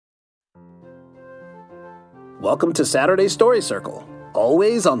Welcome to Saturday Story Circle,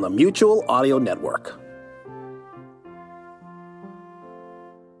 always on the Mutual Audio Network.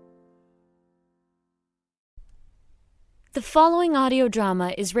 The following audio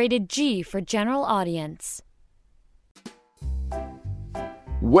drama is rated G for general audience.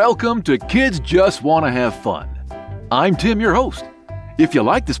 Welcome to Kids Just Want to Have Fun. I'm Tim, your host. If you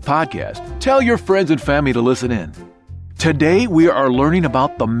like this podcast, tell your friends and family to listen in. Today we are learning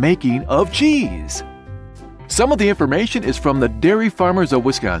about the making of cheese. Some of the information is from the Dairy Farmers of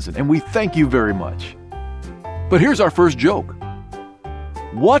Wisconsin, and we thank you very much. But here's our first joke.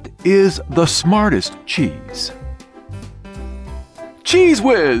 What is the smartest cheese? Cheese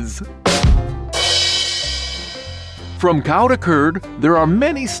Whiz! From cow to curd, there are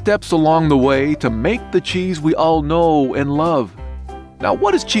many steps along the way to make the cheese we all know and love. Now,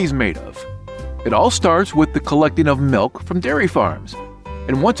 what is cheese made of? It all starts with the collecting of milk from dairy farms.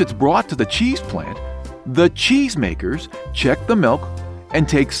 And once it's brought to the cheese plant, the cheesemakers check the milk and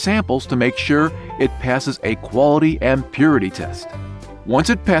take samples to make sure it passes a quality and purity test. Once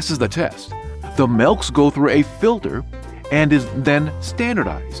it passes the test, the milks go through a filter and is then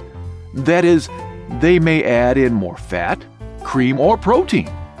standardized. That is, they may add in more fat, cream, or protein.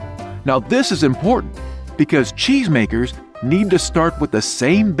 Now this is important because cheesemakers need to start with the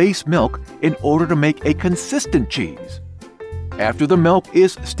same base milk in order to make a consistent cheese. After the milk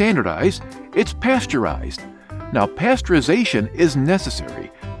is standardized, it's pasteurized. Now pasteurization is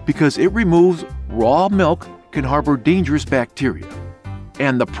necessary because it removes raw milk can harbor dangerous bacteria.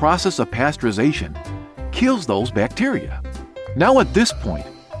 And the process of pasteurization kills those bacteria. Now at this point,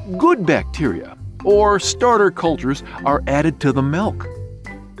 good bacteria, or starter cultures, are added to the milk.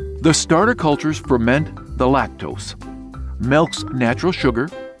 The starter cultures ferment the lactose, milk's natural sugar,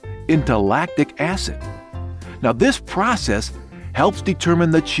 into lactic acid. Now this process helps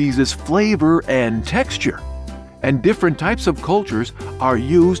determine the cheese's flavor and texture. And different types of cultures are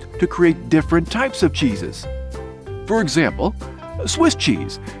used to create different types of cheeses. For example, Swiss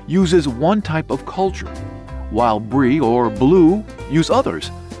cheese uses one type of culture, while Brie or Blue use others.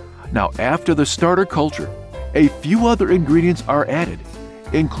 Now, after the starter culture, a few other ingredients are added,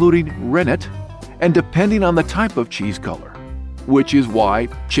 including rennet, and depending on the type of cheese color, which is why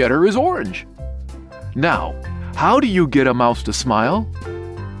cheddar is orange. Now, how do you get a mouse to smile?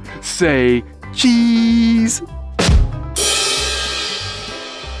 Say, cheese!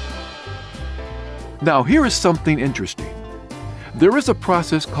 Now, here is something interesting. There is a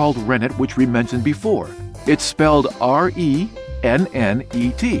process called rennet, which we mentioned before. It's spelled R-E-N-N-E-T.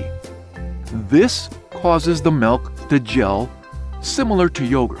 This causes the milk to gel similar to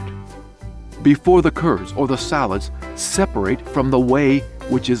yogurt before the curds or the solids separate from the whey,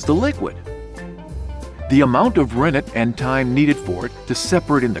 which is the liquid. The amount of rennet and time needed for it to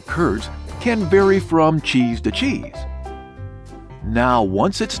separate into curds can vary from cheese to cheese. Now,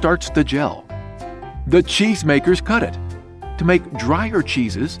 once it starts to gel, the cheesemakers cut it to make drier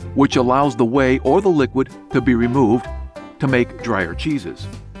cheeses, which allows the whey or the liquid to be removed to make drier cheeses,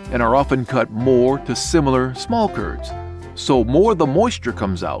 and are often cut more to similar small curds, so more the moisture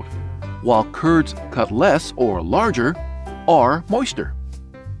comes out, while curds cut less or larger are moister.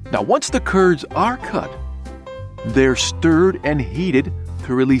 Now once the curds are cut, they're stirred and heated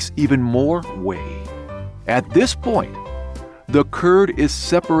to release even more whey. At this point, the curd is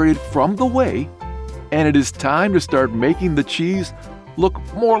separated from the whey, and it is time to start making the cheese look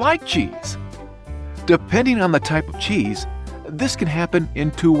more like cheese. Depending on the type of cheese, this can happen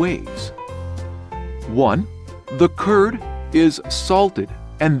in two ways. One, the curd is salted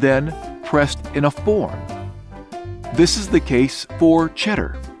and then pressed in a form. This is the case for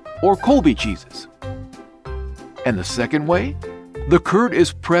cheddar or Colby cheeses. And the second way, the curd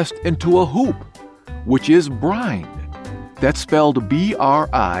is pressed into a hoop, which is brined. That's spelled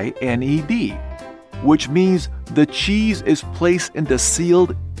B-R-I-N-E-D, which means the cheese is placed into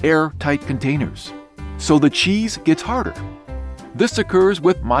sealed, airtight containers, so the cheese gets harder. This occurs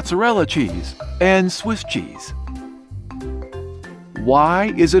with mozzarella cheese and Swiss cheese.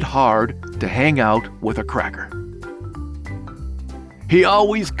 Why is it hard to hang out with a cracker? He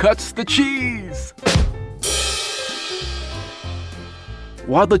always cuts the cheese!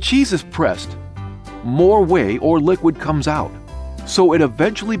 While the cheese is pressed, more whey or liquid comes out, so it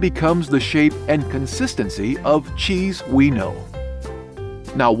eventually becomes the shape and consistency of cheese we know.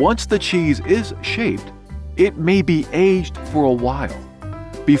 Now, once the cheese is shaped, it may be aged for a while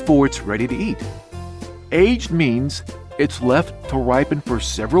before it's ready to eat. Aged means it's left to ripen for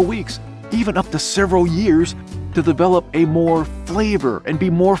several weeks, even up to several years, to develop a more flavor and be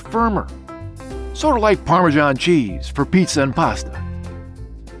more firmer. Sort of like Parmesan cheese for pizza and pasta.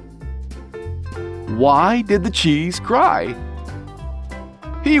 Why did the cheese cry?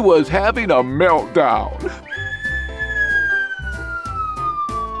 He was having a meltdown.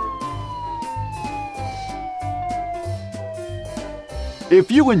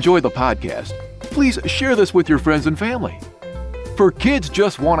 If you enjoy the podcast, please share this with your friends and family. For kids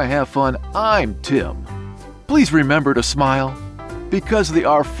just want to have fun, I'm Tim. Please remember to smile, because they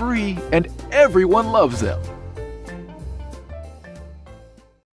are free and everyone loves them.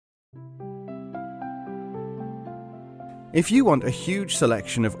 If you want a huge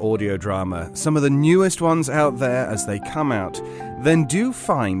selection of audio drama, some of the newest ones out there as they come out, then do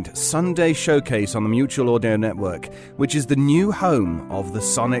find Sunday Showcase on the Mutual Audio Network, which is the new home of the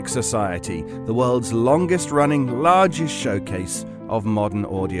Sonic Society, the world's longest-running, largest showcase of modern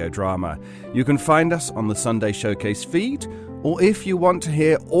audio drama. You can find us on the Sunday Showcase feed, or if you want to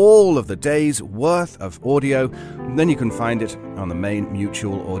hear all of the day's worth of audio, then you can find it on the main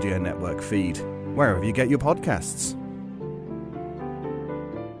Mutual Audio Network feed, wherever you get your podcasts.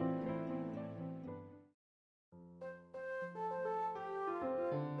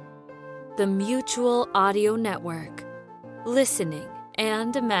 The Mutual Audio Network. Listening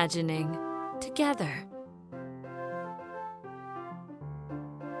and imagining together.